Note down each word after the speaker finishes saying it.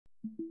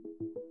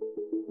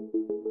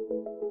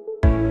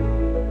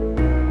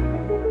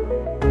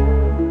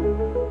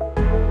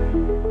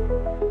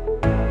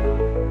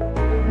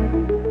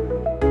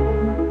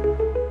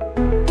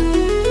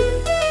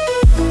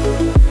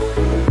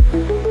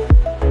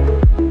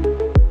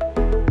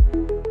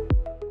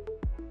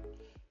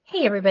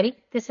everybody.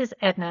 This is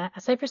Edna, a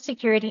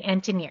cybersecurity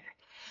engineer.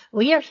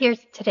 We are here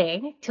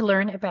today to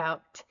learn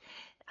about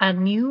a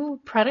new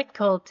product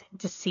called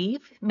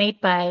DECEIVE,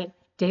 made by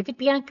David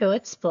Bianco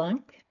at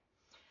Splunk.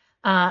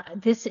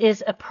 This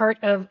is a part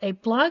of a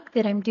blog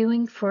that I'm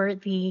doing for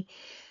the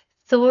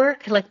Thor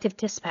Collective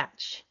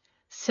Dispatch.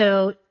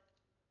 So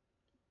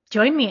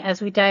join me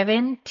as we dive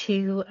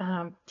into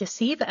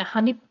DECEIVE,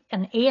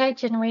 an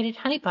AI-generated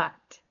honeypot.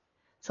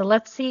 So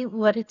let's see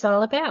what it's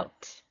all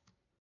about.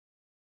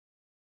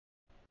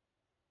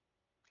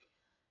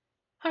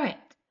 All right,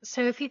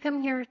 so if you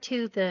come here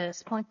to the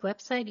Splunk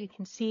website, you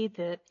can see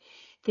that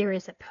there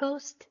is a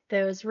post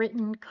that was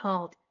written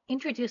called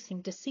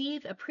Introducing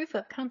DECEIVE, a proof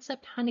of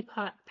concept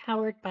honeypot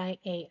powered by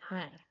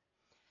AI.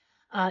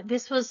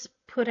 This was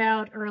put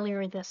out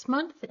earlier this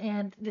month,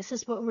 and this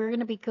is what we're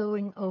going to be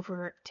going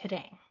over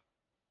today.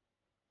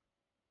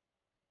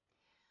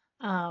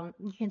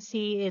 You can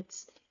see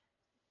it's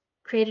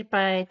created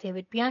by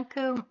David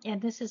Bianco,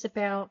 and this is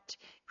about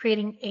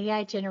creating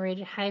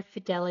AI-generated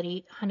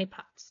high-fidelity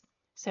honeypots.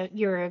 So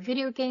you're a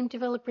video game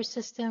developer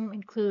system,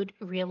 include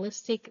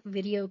realistic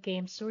video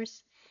game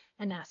source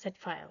and asset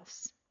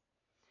files.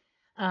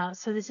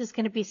 So this is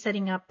going to be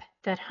setting up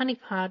that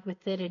honeypot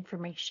with that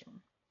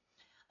information.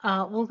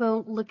 We'll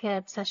go look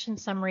at session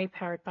summary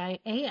powered by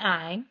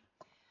AI.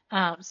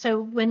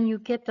 So when you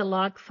get the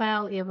log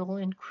file, it will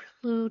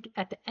include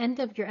at the end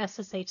of your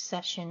SSH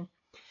session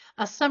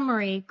a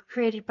summary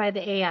created by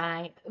the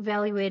AI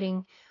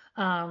evaluating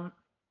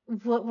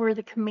what were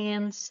the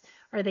commands,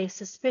 are they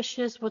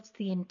suspicious, what's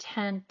the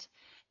intent,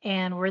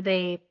 and were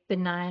they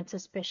benign,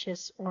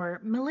 suspicious,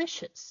 or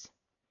malicious.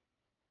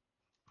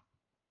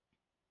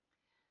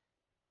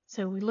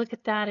 So we look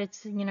at that,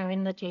 it's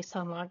in the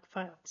JSON log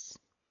files.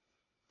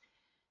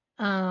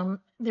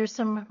 There's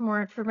some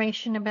more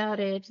information about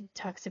it. It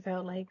talks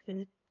about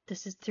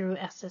this is through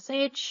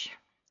SSH.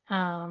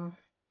 And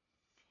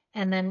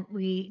then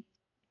we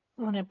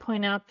want to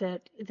point out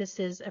that this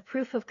is a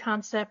proof of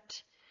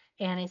concept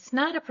and it's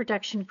not a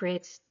production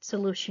grade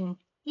solution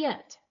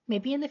yet.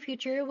 Maybe in the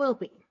future it will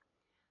be.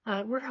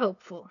 We're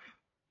hopeful.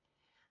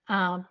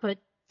 But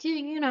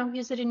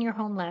use it in your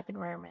home lab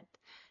environment.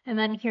 And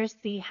then here's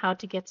the how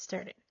to get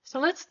started. So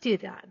let's do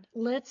that.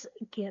 Let's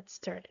get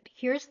started.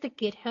 Here's the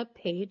GitHub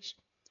page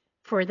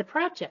for the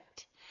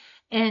project.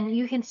 And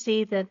you can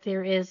see that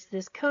there is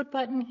this code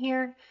button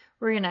here.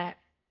 We're going to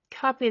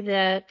copy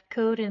that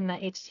code in the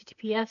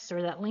HTTPS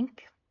or that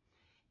link.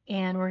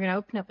 And we're going to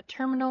open up a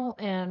terminal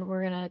and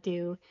we're going to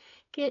do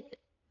git,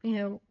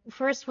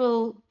 first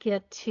we'll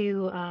get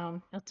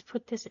to, let's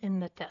put this in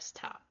the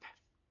desktop.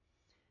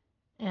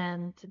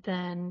 And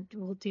then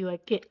we'll do a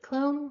git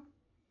clone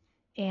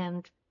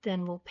and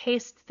then we'll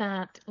paste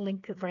that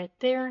link right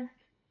there.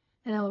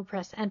 And then we'll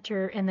press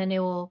enter and then it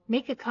will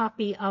make a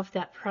copy of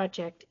that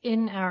project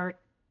in our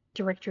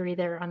directory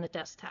there on the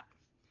desktop.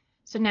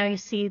 So now you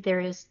see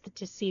there is the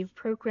DECEIVE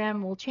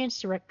program. We'll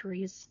change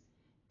directories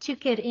to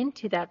get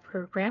into that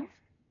program.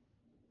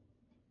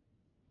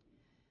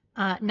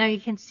 Now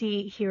you can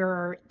see here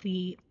are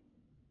the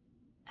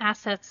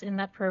assets in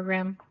that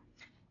program.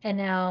 And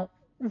now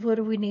what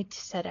do we need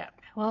to set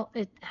up? Well,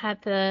 it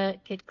had the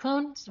git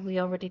clone, so we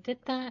already did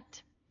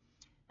that.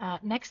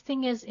 Next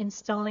thing is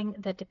installing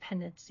the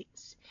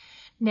dependencies.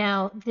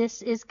 Now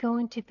this is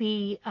going to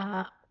be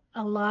a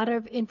lot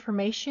of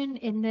information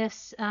in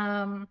this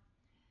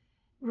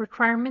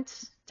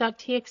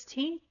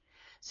requirements.txt.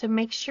 So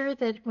make sure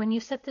that when you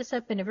set this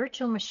up in a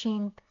virtual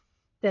machine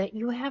that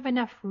you have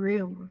enough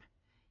room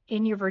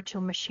in your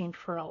virtual machine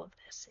for all of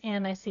this.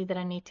 And I see that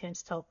I need to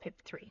install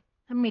pip3.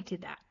 Let me do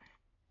that.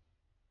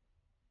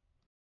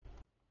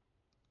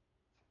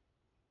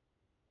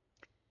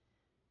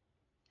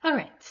 All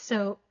right,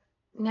 so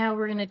now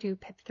we're going to do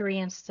pip3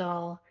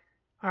 install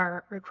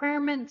our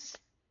requirements.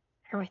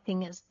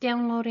 Everything is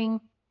downloading.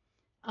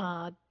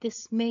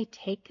 This may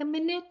take a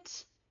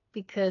minute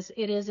because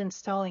it is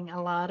installing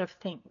a lot of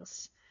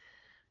things.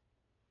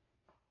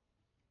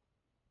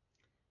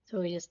 So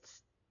we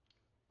just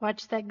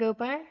watch that go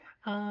by.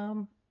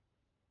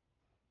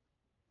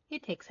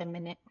 It takes a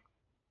minute.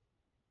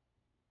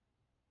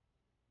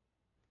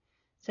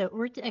 So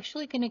we're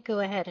actually going to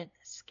go ahead and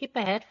skip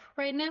ahead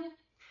for right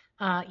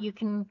now. You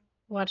can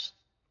watch,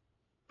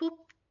 boop.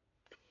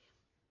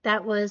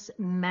 That was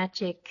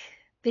magic,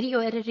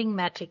 video editing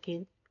magic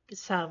you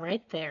saw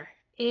right there.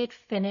 It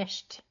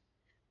finished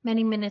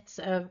many minutes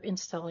of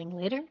installing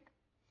later.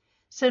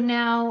 So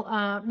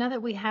now, now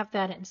that we have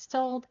that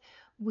installed,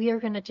 we are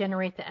going to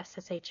generate the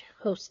SSH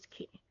host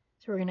key.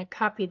 So we're going to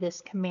copy this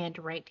command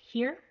right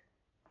here,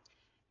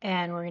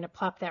 and we're going to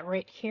plop that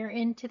right here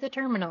into the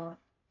terminal.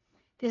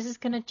 This is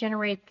going to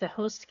generate the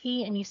host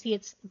key, and you see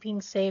it's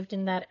being saved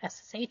in that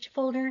SSH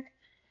folder.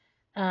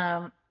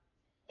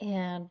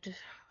 And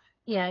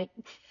yeah,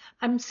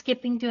 I'm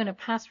skipping doing a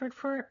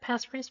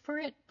passphrase for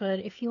it, but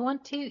if you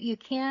want to, you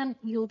can.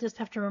 You'll just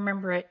have to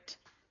remember it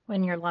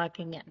when you're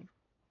logging in.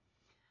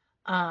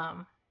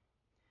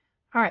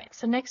 All right,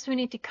 so next we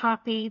need to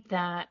copy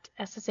that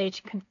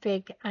SSH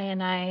config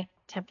ini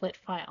template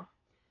file.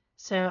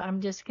 So I'm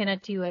just going to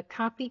do a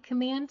copy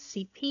command,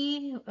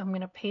 CP. I'm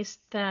going to paste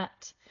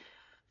that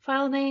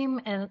file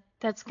name, and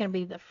that's going to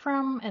be the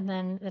from, and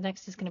then the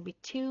next is going to be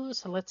to.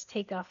 So let's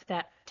take off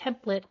that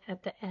template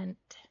at the end.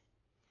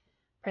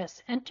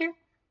 Press enter.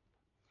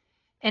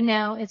 And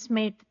now it's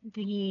made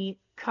the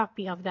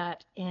copy of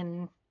that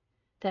in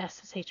the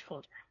SSH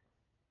folder.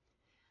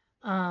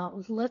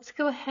 Let's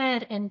go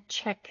ahead and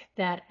check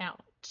that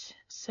out.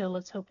 So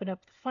let's open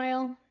up the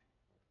file.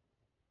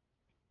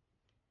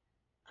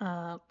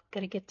 Got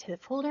to get to the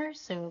folder,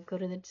 so go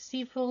to the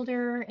DECEIVE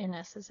folder in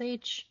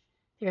SSH.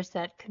 There's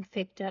that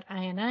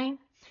config.ini.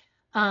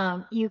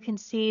 You can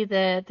see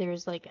that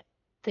there's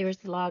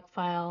the log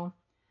file,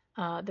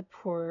 the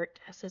port,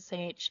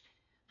 SSH.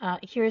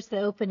 Here's the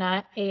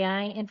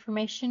OpenAI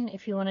information.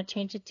 If you want to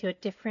change it to a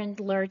different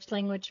large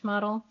language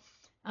model,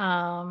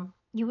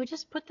 you would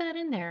just put that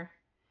in there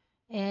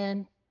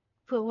and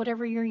put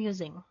whatever you're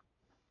using.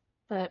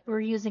 But we're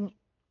using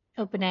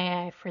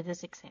OpenAI for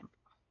this example.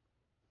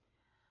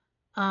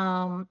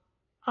 All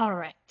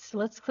right, so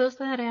let's close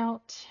that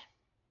out.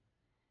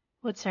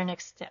 What's our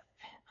next step?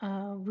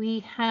 We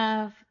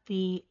have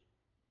the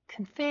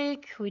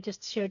config. We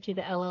just showed you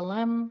the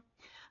LLM.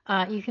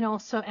 You can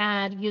also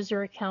add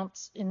user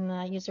accounts in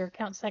the user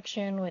account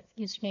section with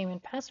username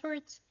and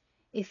passwords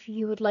if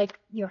you would like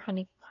your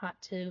Honeypot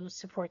to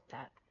support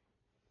that.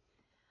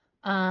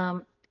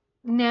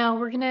 Now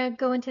we're going to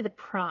go into the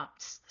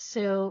prompts.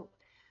 So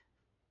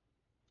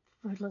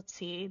let's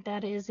see,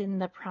 that is in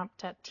the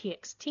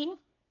prompt.txt.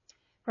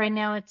 Right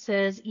now it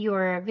says you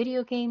are a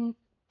video game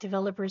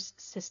developer's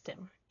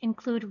system.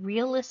 Include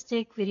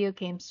realistic video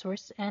game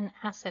source and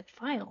asset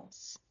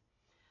files.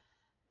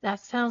 That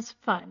sounds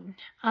fun.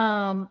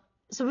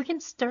 So we can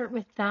start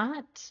with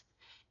that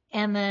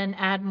and then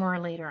add more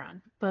later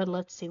on. But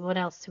let's see, what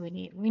else do we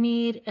need? We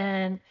need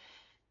an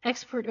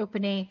export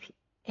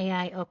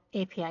OpenAI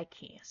API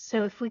key.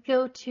 So if we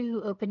go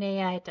to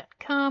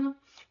openai.com,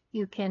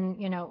 you can,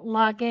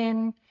 log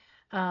in,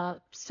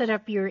 set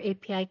up your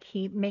API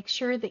key, make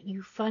sure that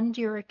you fund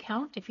your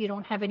account. If you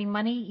don't have any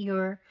money,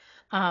 your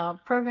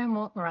program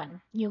won't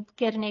run. You'll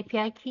get an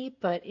API key,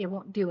 but it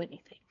won't do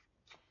anything.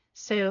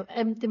 So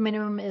the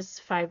minimum is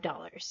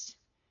 $5.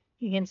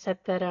 You can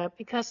set that up.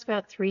 It costs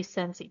about 3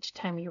 cents each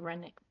time you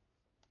run it.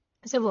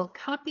 So we'll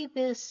copy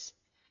this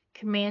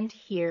command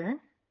here.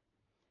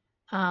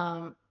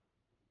 And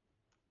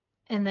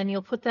then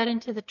you'll put that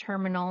into the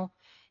terminal.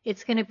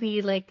 It's going to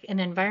be like an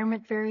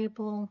environment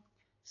variable.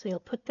 So you'll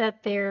put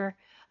that there.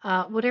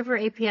 Whatever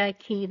API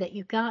key that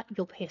you got,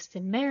 you'll paste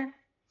in there.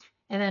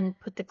 And then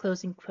put the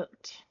closing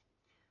quote.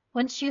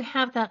 Once you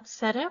have that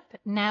set up,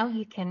 now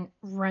you can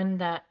run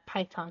that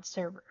Python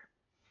server.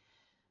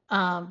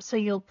 So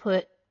you'll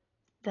put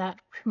that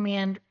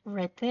command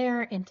right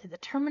there into the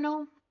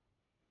terminal.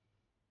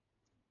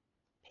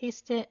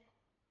 Paste it.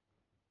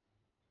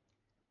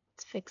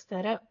 Let's fix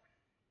that up.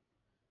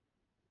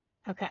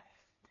 Okay.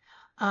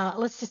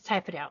 Let's just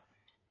type it out.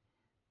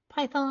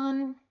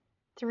 Python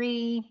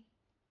 3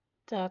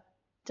 dot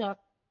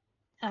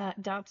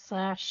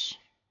slash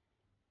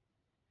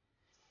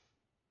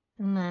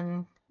and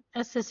then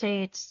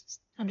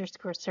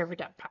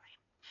ssh_server.py.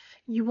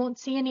 You won't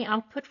see any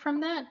output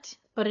from that,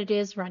 but it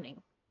is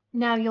running.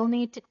 Now you'll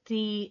need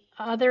the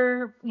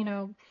other,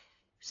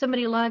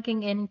 somebody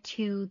logging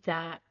into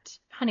that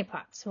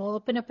Honeypot. So we'll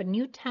open up a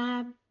new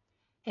tab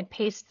and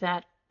paste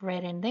that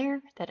right in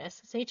there, that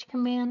SSH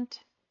command.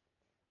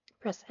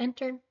 Press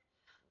enter.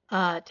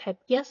 Type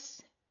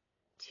yes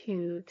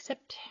to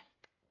accept.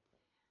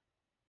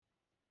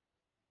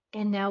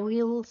 And now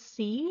we'll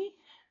see.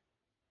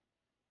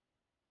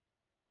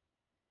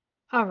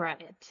 All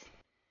right.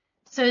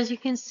 So as you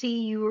can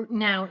see, you're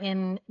now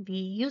in the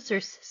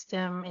user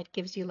system. It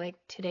gives you like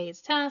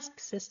today's task,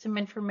 system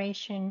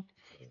information.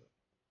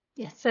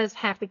 It says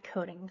happy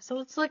coding. So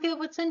let's look at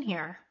what's in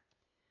here.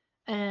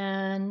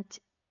 And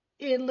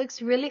it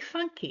looks really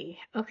funky.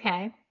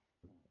 Okay.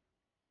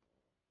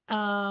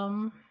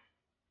 I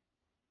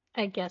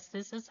guess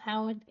this is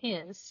how it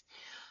is.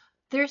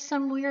 There's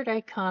some weird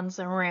icons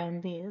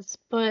around these,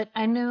 but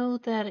I know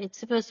that it's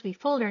supposed to be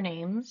folder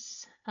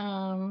names.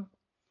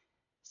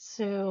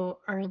 So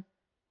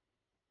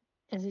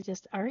is it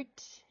just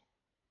art?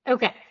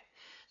 Okay.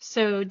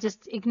 So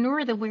just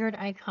ignore the weird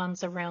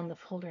icons around the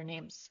folder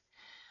names.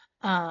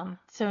 So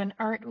in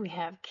art, we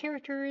have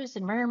characters,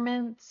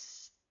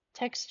 environments,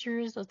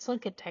 textures. Let's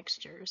look at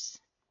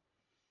textures.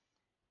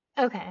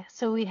 Okay,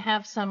 so we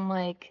have some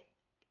like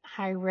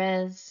high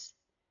res,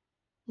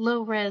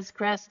 low res,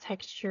 grass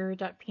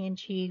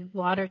texture.png,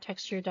 water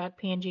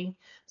texture.png.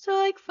 So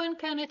like fun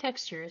kind of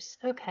textures.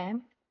 Okay.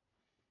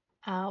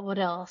 What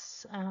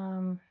else?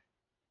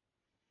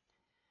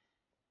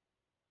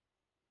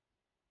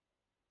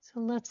 So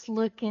let's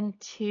look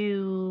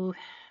into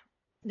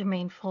the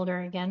main folder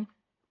again.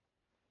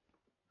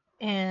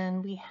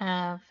 And we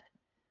have,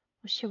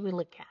 what should we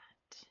look at?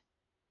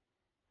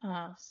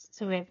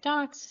 So we have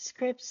docs,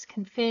 scripts,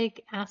 config,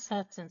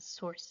 assets, and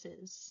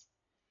sources.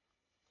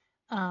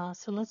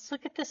 So let's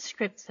look at the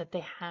scripts that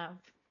they have.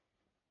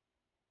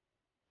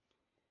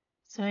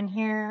 So in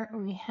here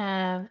we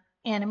have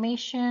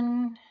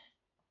animation,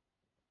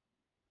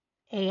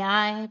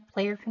 AI,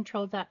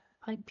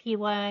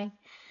 player-control.py,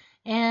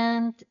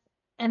 and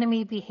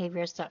enemy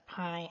behaviors.py.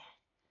 All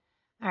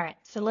right,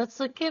 so let's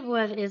look at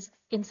what is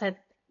inside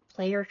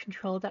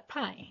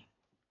player-control.py.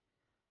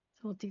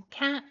 So we'll do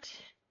cat,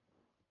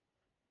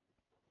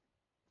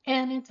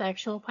 and it's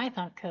actual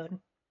Python code.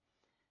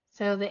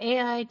 So the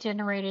AI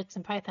generated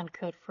some Python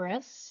code for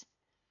us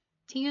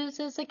to use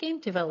as a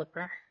game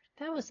developer.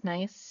 That was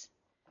nice.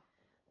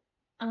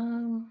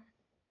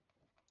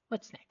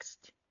 What's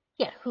next?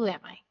 Yeah, who am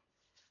I?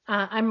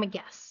 I'm a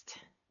guest.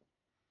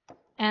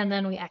 And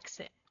then we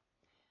exit.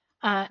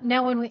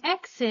 Now when we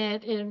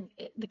exit and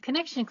the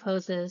connection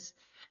closes,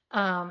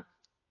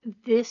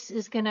 this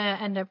is going to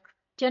end up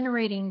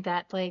generating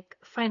that like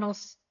final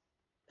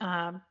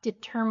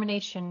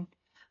determination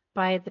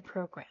by the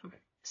program.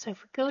 So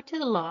if we go to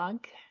the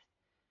log,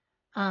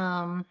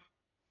 all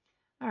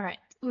right,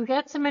 we've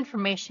got some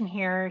information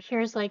here.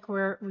 Here's like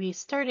where we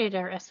started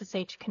our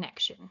SSH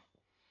connection.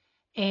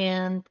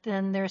 And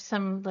then there's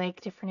some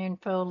like different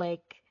info,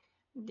 like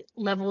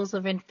levels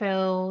of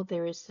info.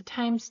 There's the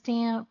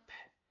timestamp.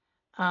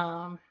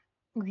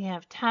 We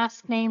have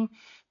task name.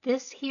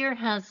 This here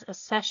has a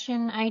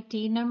session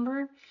ID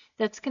number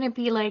that's going to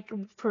be like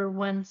for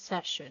one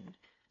session.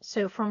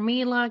 So for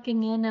me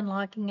logging in and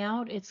logging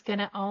out, it's going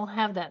to all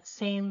have that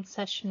same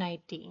session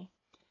ID.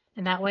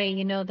 And that way,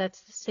 you know,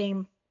 that's the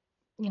same,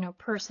 you know,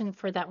 person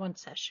for that one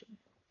session.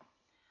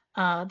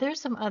 There's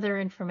some other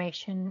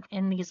information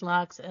in these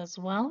logs as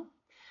well.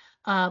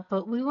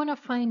 But we want to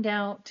find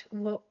out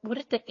what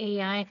did the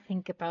AI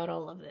think about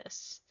all of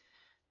this?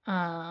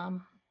 Where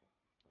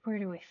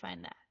do we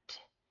find that?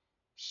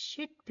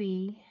 Should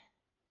be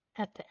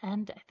at the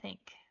end, I think.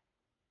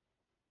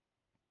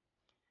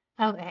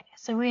 Okay,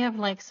 so we have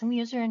like some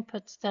user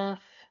input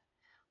stuff.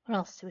 What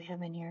else do we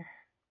have in here?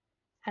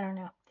 I don't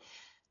know.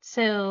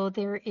 So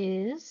there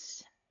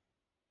is,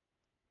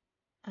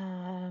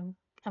 I'm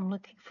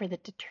looking for the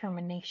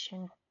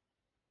determination.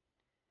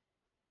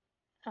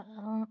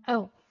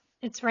 Oh,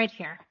 it's right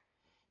here.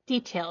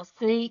 Details.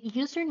 The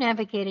user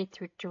navigated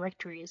through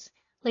directories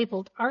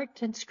labeled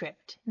art and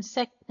script,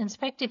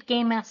 inspected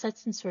game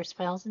assets and source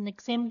files, and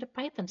examined a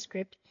Python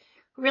script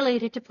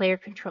related to player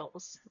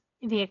controls.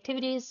 The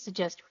activities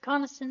suggest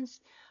reconnaissance,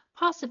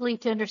 possibly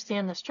to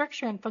understand the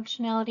structure and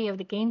functionality of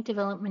the game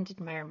development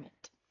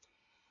environment.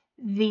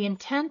 The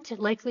intent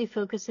likely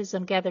focuses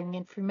on gathering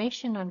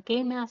information on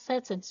game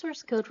assets and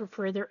source code for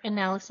further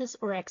analysis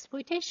or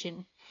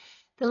exploitation.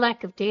 The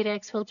lack of data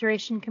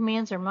exfiltration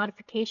commands or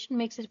modification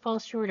makes it fall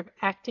short of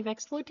active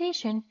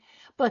exploitation,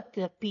 but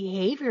the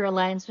behavior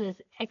aligns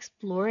with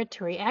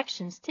exploratory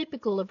actions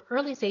typical of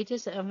early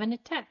stages of an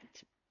attack.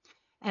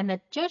 And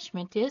the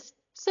judgment is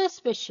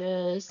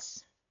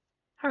suspicious.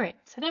 All right,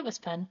 so that was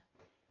fun.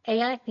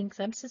 AI thinks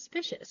I'm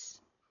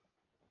suspicious.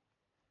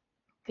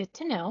 Good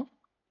to know.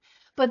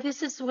 But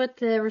this is what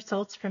the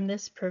results from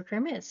this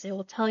program is. It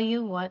will tell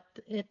you what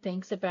it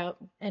thinks about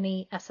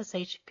any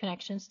SSH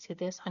connections to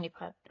this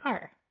honeypot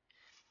are.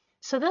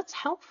 So that's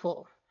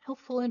helpful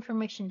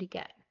information to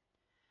get.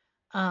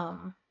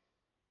 So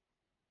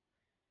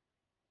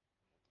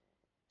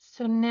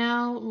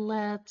now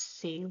let's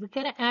see, we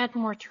got to add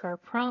more to our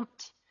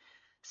prompt.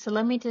 So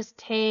let me just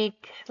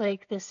take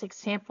like this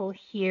example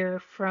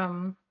here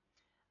from,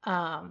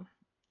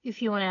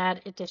 if you want to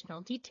add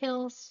additional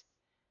details.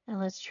 And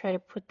let's try to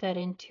put that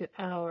into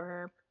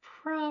our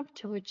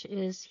prompt, which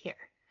is here.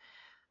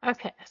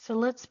 Okay, so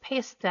let's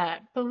paste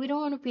that, but we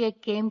don't want to be a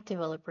game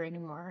developer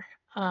anymore.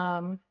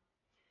 So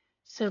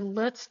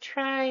let's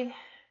try,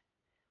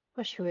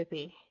 what should it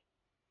be?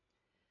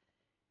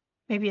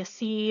 Maybe a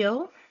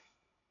CEO.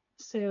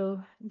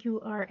 So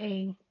you are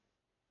a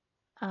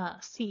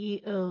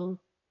CEO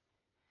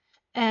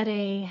at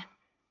a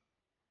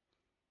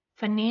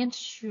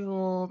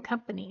financial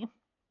company's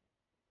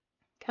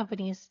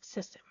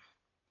system.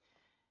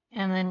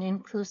 And then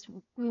includes,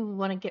 we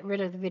want to get rid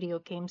of the video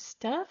game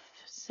stuff.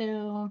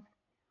 So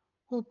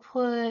we'll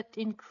put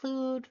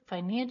include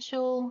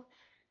financial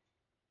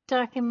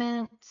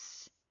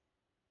documents,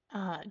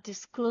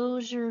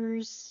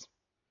 disclosures,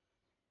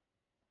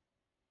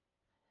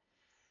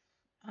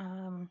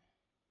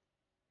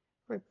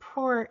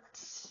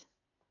 reports,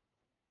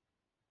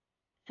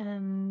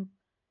 and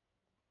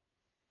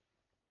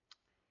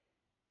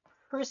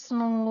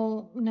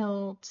personal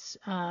notes.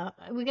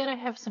 We got to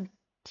have some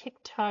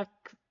TikTok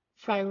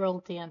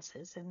viral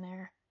dances in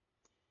there.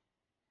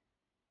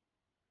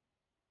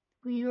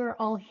 We are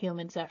all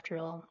humans after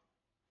all.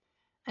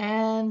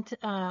 And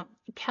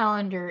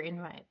calendar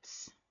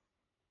invites.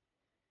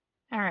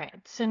 All right,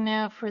 so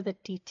now for the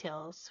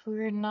details.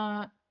 We're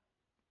not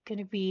going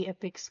to be a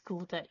big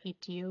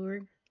school.edu.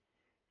 We're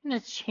going to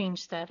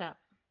change that up.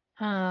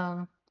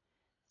 So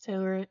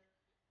we're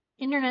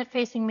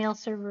internet-facing mail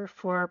server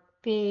for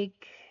big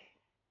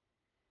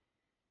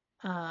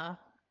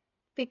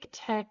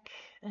tech,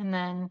 and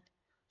then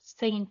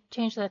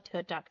change that to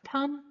a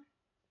 .com.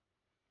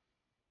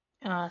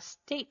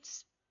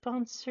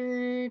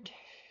 State-sponsored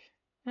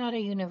not a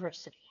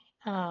university,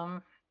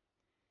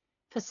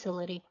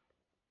 facility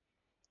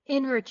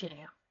in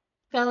Virginia.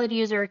 Valid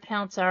user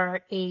accounts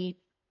are a,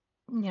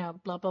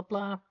 blah, blah,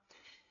 blah,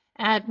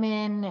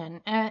 admin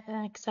and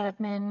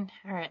ex-admin.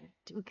 All right,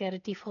 we got a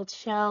default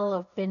shell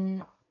of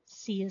bin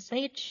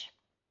CSH.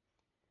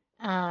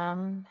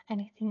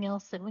 Anything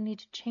else that we need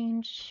to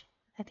change?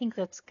 I think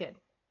that's good.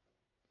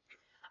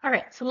 All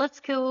right, so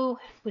let's go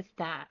with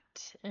that,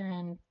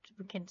 and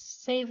we can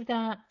save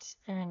that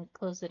and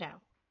close it out.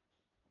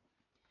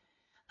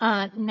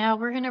 Now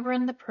we're going to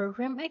run the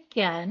program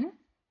again.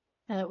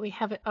 We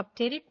have an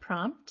updated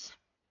prompt.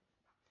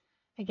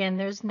 Again,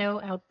 there's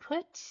no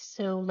output,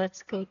 so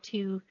let's go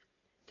to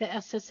the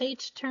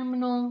SSH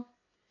terminal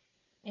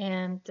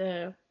and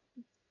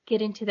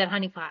get into that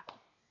honeypot.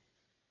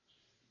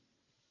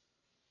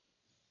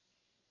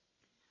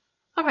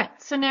 All right,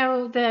 so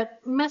now the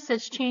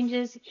message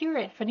changes. Here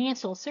at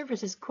Financial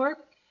Services Corp,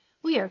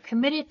 we are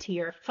committed to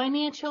your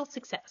financial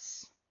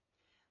success.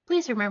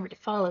 Please remember to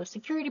follow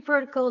security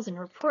protocols and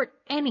report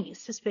any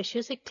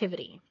suspicious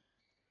activity.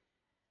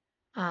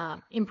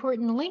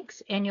 Important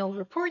links, annual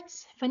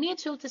reports,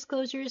 financial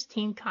disclosures,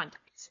 team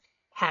contacts.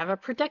 Have a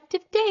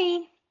productive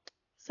day.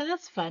 So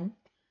that's fun.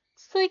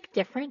 It's like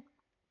different.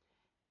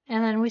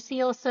 And then we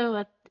see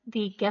also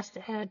the guest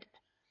ahead,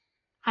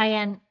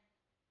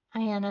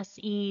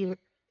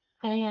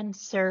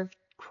 INServed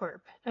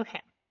Corp.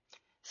 Okay.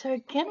 So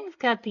again, we've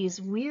got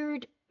these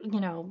weird,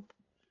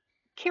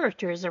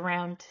 characters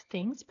around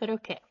things, but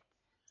okay.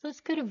 So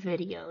let's go to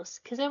videos,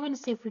 because I want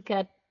to see if we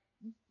got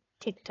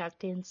TikTok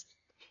dance.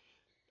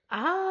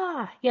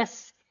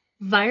 Yes.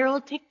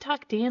 Viral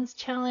TikTok dance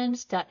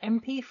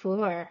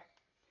challenge.mp4.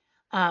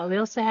 We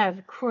also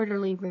have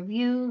quarterly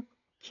review,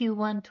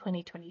 Q1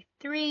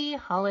 2023,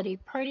 holiday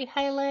party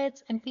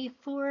highlights,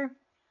 mp4,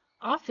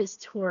 office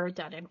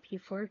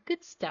tour.mp4.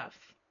 Good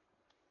stuff.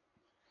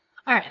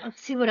 All right,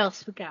 let's see what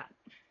else we got.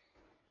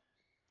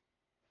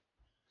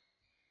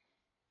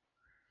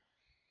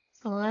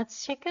 So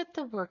let's check out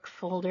the work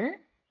folder.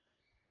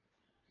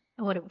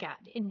 And what do we got?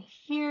 In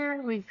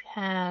here, we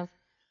have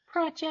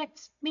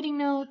projects, meeting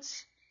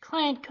notes,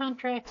 client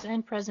contracts,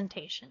 and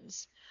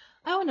presentations.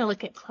 I want to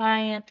look at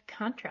client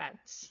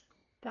contracts.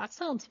 That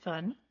sounds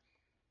fun.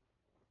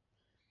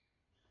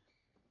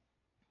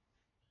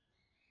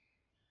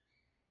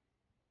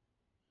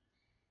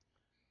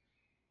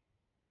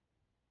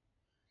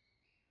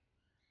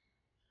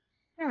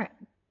 All right.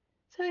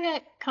 So we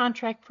got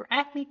contract for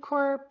Acme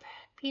Corp,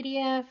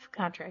 PDF,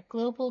 contract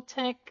Global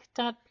Tech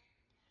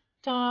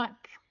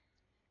doc,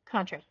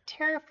 contract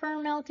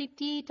Terrafirm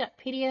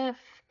Ltd.pdf,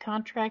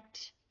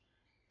 contract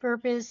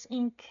Verbis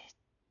Inc.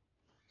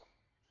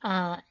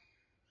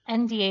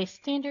 NDA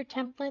standard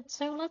template.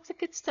 So lots of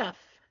good stuff.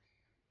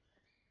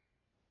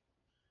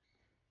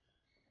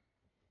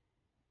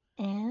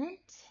 And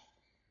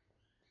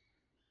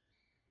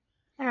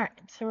all right,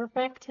 so we're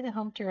back to the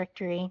home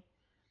directory.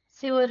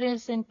 See what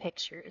is in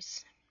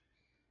pictures.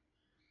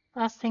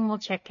 Last thing we'll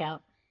check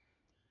out.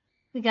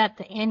 We got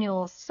the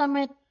annual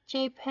summit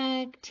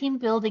JPEG, team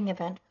building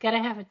event. Gotta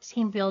have a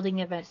team building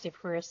event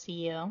if we're a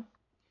CEO.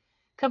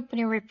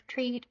 Company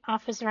retreat,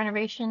 office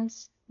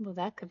renovations. Well,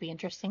 that could be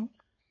interesting.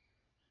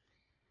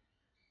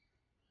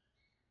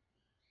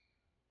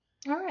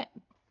 All right.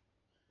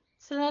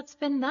 So that's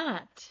been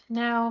that.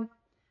 Now,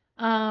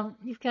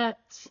 you've got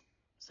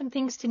some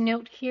things to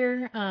note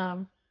here.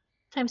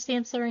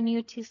 Timestamps are in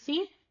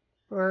UTC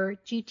or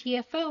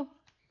GTFO.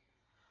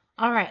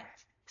 All right.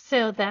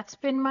 So that's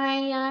been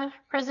my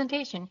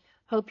presentation.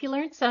 Hope you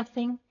learned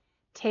something.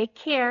 Take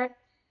care.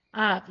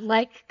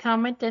 Like,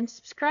 comment, and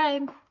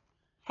subscribe.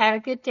 Have a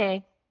good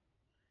day.